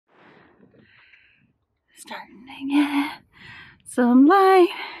Starting to get some light.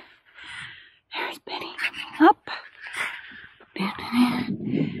 There's Benny coming up.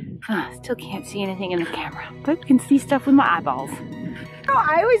 Still can't see anything in the camera, but I can see stuff with my eyeballs. Oh,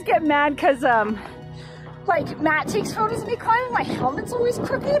 I always get mad because like Matt takes photos of me climbing, my helmet's always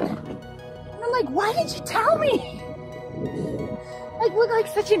crooked. And I'm like, why did you tell me? I look like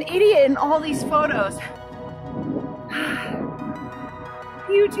such an idiot in all these photos.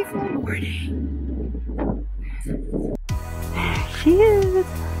 Beautiful morning. There she is.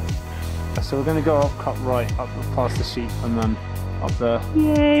 So we're going to go up, cut right, up past the sheep and then up there.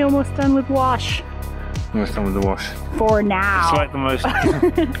 Yay, almost done with wash. Almost done with the wash. For now. It's like the most...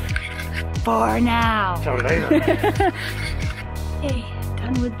 For now. Hey,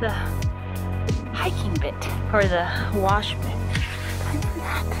 done with the hiking bit, or the wash bit. Time for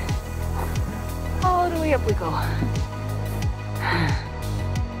that. All the way up we go.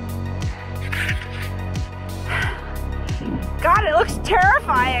 God, it looks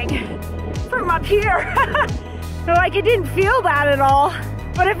terrifying from up here. Like it didn't feel bad at all.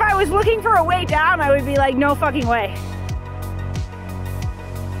 But if I was looking for a way down, I would be like, no fucking way.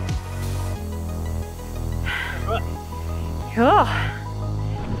 Oh.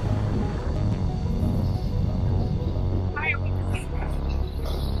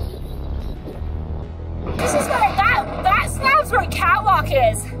 This is where that slab's where a catwalk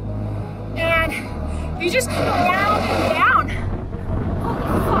is. And you just go down and down. Holy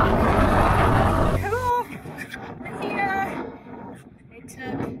fuck. Cool. We're here. It took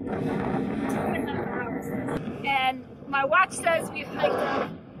 2.5 hours. And my watch says we've hiked up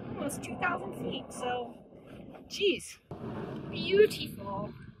almost 2,000 feet, so geez.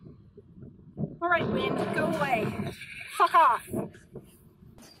 Beautiful. All right, wind, go away. Fuck off.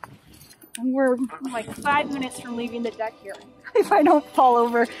 And we're like 5 minutes from leaving the deck here. If I don't fall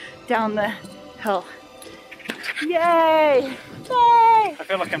over down the hill. Yay! Yay! I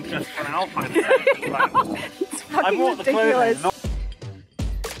feel like I'm just an alpine. It's fucking I ridiculous.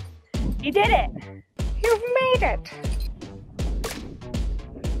 You did it! You've made it!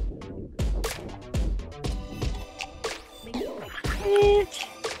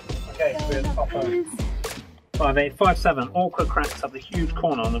 Okay, so we're top 5.857, awkward cracks up the huge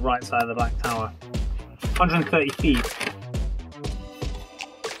corner on the right side of the Black Tower. 130 feet.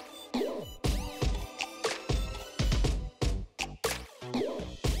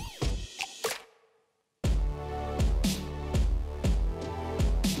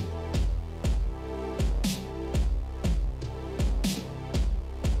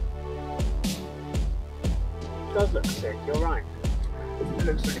 It does look sick, you're right. It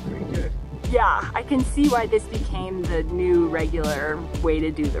looks like pretty good. Yeah, I can see why this became the new regular way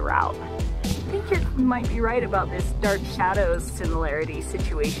to do the route. I think you might be right about this dark shadows similarity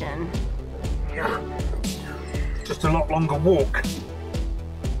situation. Yeah. Just a lot longer walk.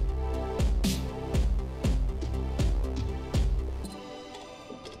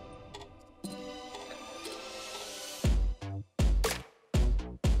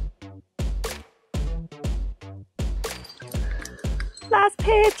 Last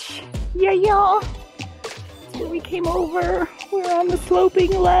pitch! Yeah, y'all! That's where we came over. We're on the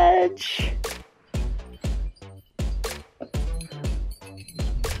sloping ledge.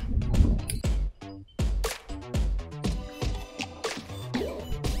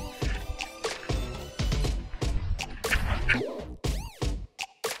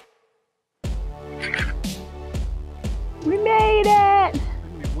 We made it!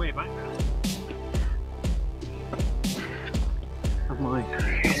 I'm way back now.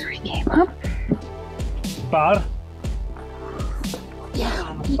 That's where he came up. Bar.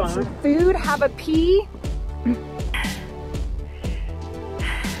 Yeah, eat some food, have a pee.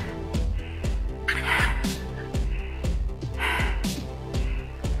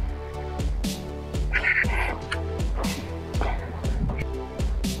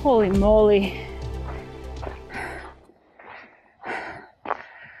 Holy moly.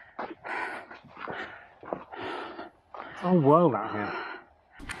 Oh, world out here.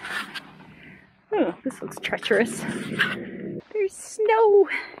 Oh, this looks treacherous. There's snow.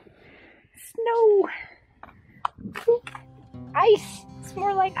 Snow. Ooh, ice. It's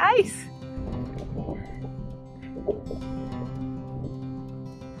more like ice.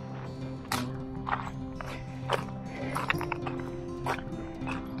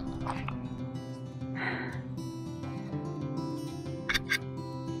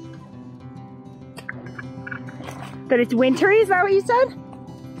 That it's wintry, is that what you said?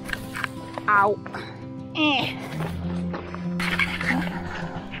 Ow. Eh.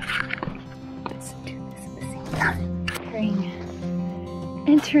 Let's do this at the same time.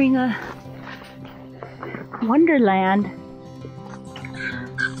 Entering a Wonderland.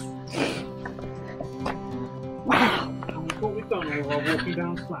 Wow. What we've done all while walking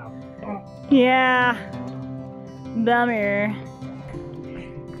down slough. Yeah. Bummer.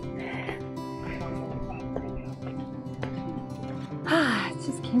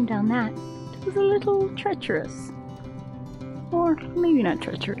 Just came down that. It was a little treacherous. Or maybe not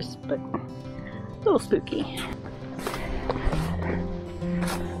treacherous, but a little spooky.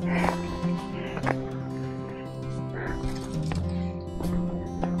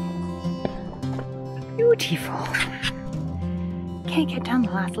 Beautiful. Can't get down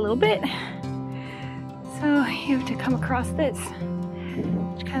the last little bit. So you have to come across this,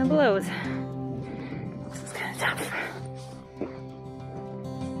 which kind of blows. This is kind of tough.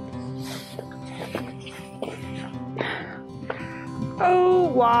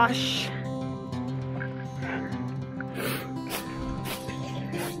 Oh, wash.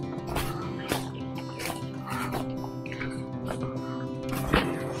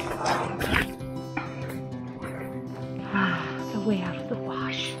 The way out of the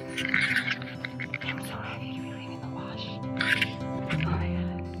wash. I'm so happy to be leaving the wash. Oh my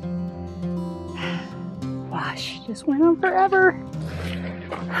god. Wash just went on forever.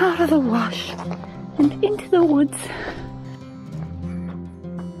 Out of the wash and into the woods.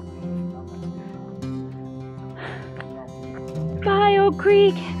 Bye, Oak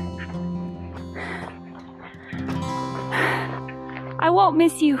Creek. I won't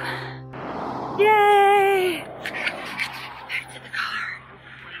miss you. Yay! Back to the car.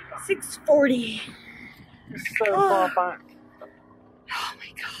 6:40. It's so far back. Oh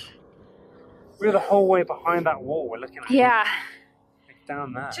my god. We're the whole way behind that wall. We're looking at Yeah. it.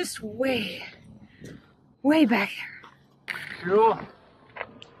 Down there. Just way back there. Cool.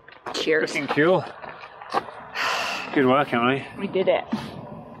 Cheers. Looking cool. Good work, Emily. We did it.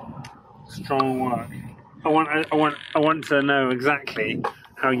 Strong work. I want to know exactly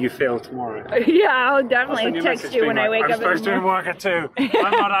how you feel tomorrow. Yeah, I'll definitely text you when I wake up. I'm supposed to be working too.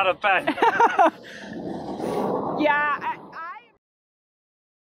 I'm not out of bed. Yeah.